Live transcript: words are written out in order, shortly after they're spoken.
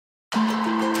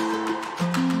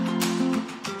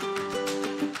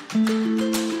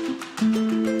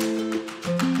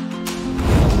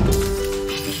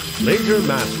Laser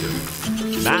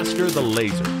Master. Master the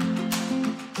laser.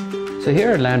 So here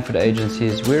at Landford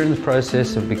Agencies, we're in the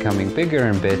process of becoming bigger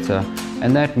and better,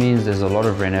 and that means there's a lot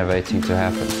of renovating to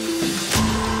happen.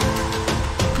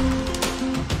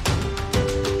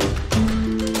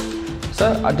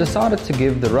 So I decided to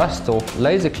give the RustOff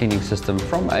laser cleaning system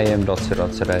from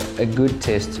am.co.za a good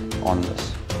test on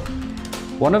this.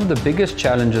 One of the biggest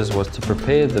challenges was to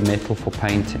prepare the metal for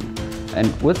painting.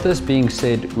 And with this being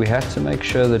said, we had to make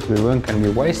sure that we weren't going to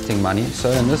be wasting money. So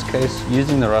in this case,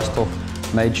 using the RustOff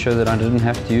made sure that I didn't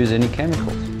have to use any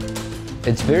chemicals.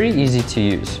 It's very easy to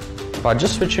use. By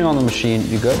just switching on the machine,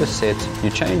 you go to set, you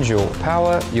change your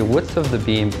power, your width of the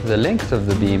beam, the length of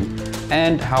the beam,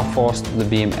 and how fast the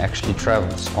beam actually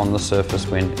travels on the surface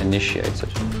when initiated.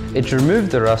 It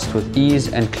removed the rust with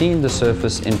ease and cleaned the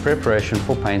surface in preparation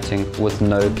for painting with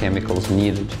no chemicals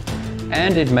needed.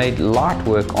 And it made light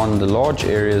work on the large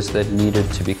areas that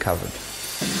needed to be covered.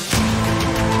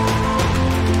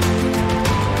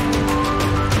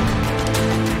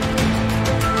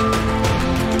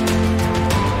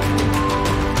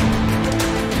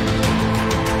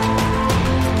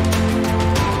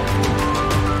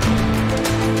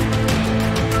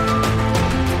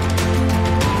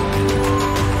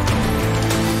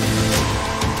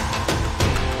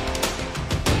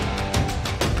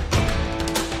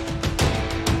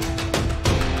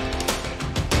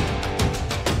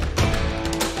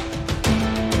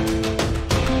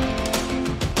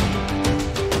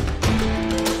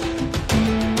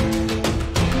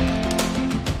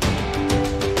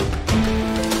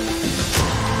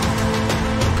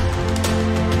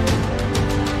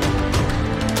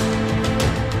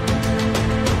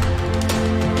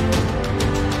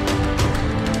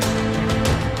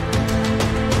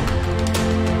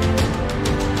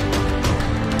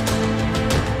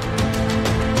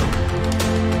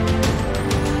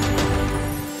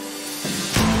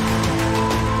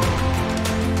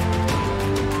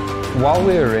 While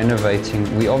we were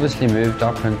renovating, we obviously moved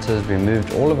our printers, we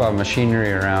moved all of our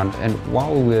machinery around, and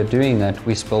while we were doing that,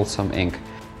 we spilled some ink.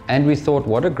 And we thought,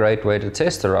 what a great way to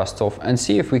test the RustOff and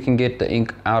see if we can get the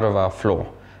ink out of our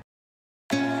floor.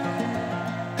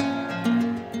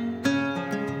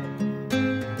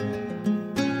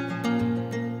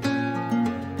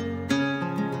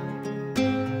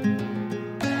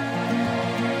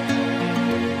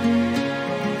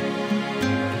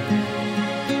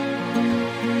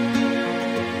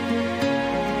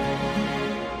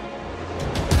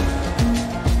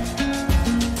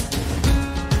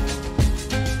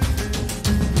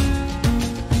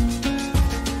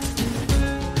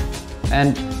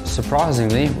 And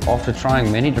surprisingly, after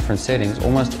trying many different settings,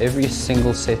 almost every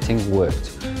single setting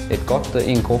worked. It got the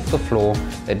ink off the floor,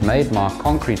 it made my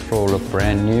concrete floor look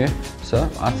brand new, so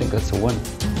I think it's a win.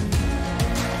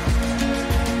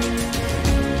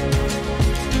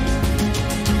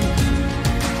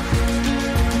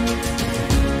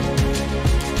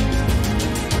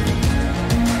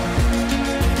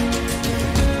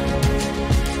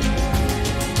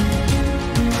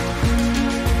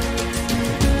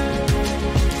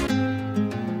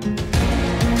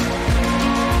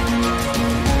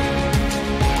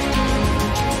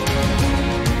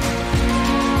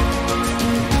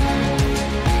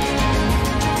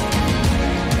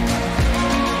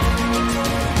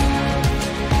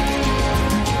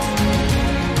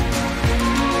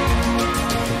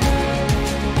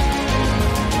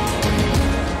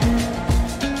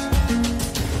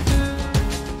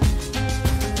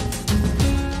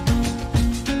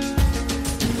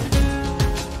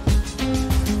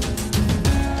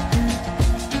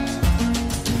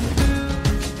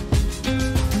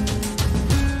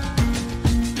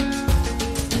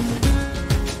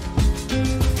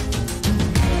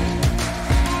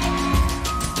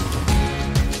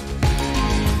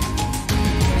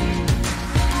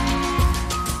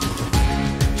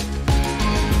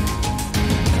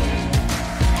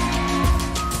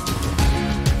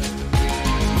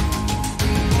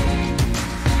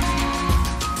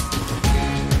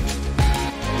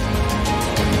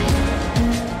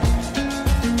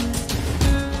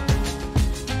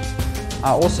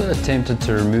 I also attempted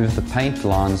to remove the paint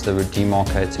lines that were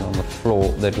demarcating on the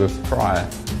floor that were prior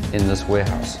in this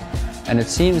warehouse. And it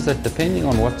seems that depending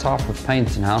on what type of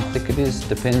paint and how thick it is,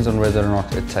 depends on whether or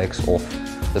not it takes off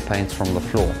the paint from the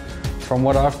floor. From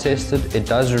what I've tested, it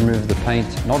does remove the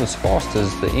paint, not as fast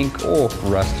as the ink or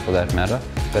rust for that matter,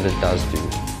 but it does do.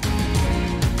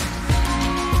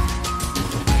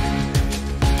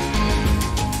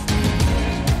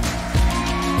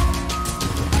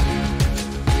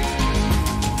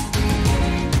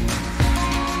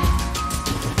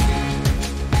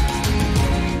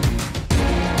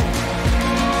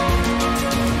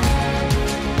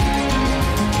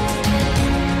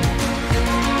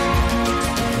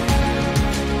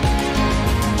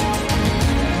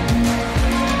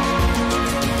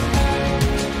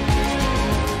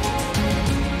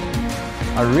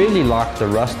 really like the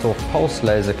RustOff pulse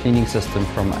laser cleaning system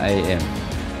from AM.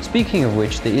 Speaking of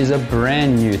which, there is a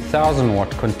brand new 1000 watt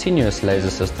continuous laser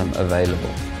system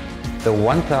available. The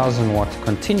 1000 watt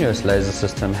continuous laser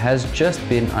system has just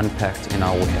been unpacked in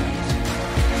our warehouse.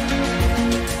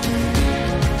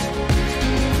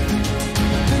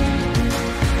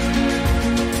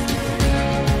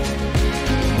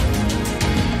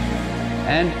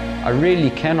 And I really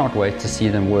cannot wait to see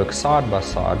them work side by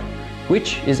side,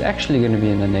 which is actually going to be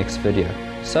in the next video.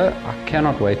 So I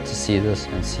cannot wait to see this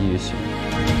and see you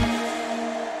soon.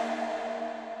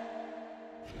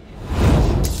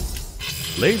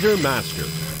 Laser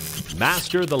Master.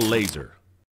 Master the laser.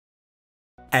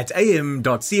 At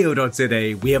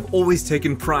am.co.za, we have always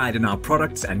taken pride in our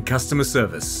products and customer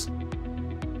service.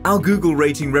 Our Google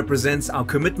rating represents our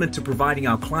commitment to providing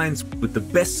our clients with the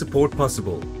best support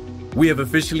possible. We have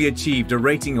officially achieved a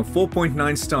rating of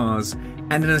 4.9 stars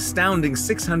and an astounding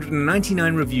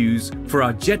 699 reviews for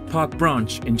our Jet Park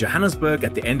branch in Johannesburg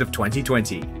at the end of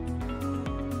 2020.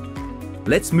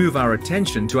 Let's move our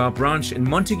attention to our branch in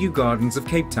Montague Gardens of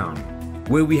Cape Town,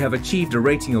 where we have achieved a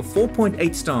rating of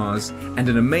 4.8 stars and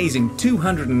an amazing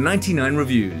 299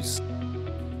 reviews.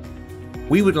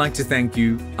 We would like to thank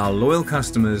you, our loyal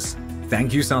customers.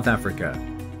 Thank you, South Africa.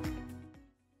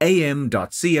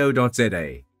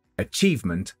 am.co.za.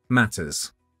 Achievement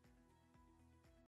matters.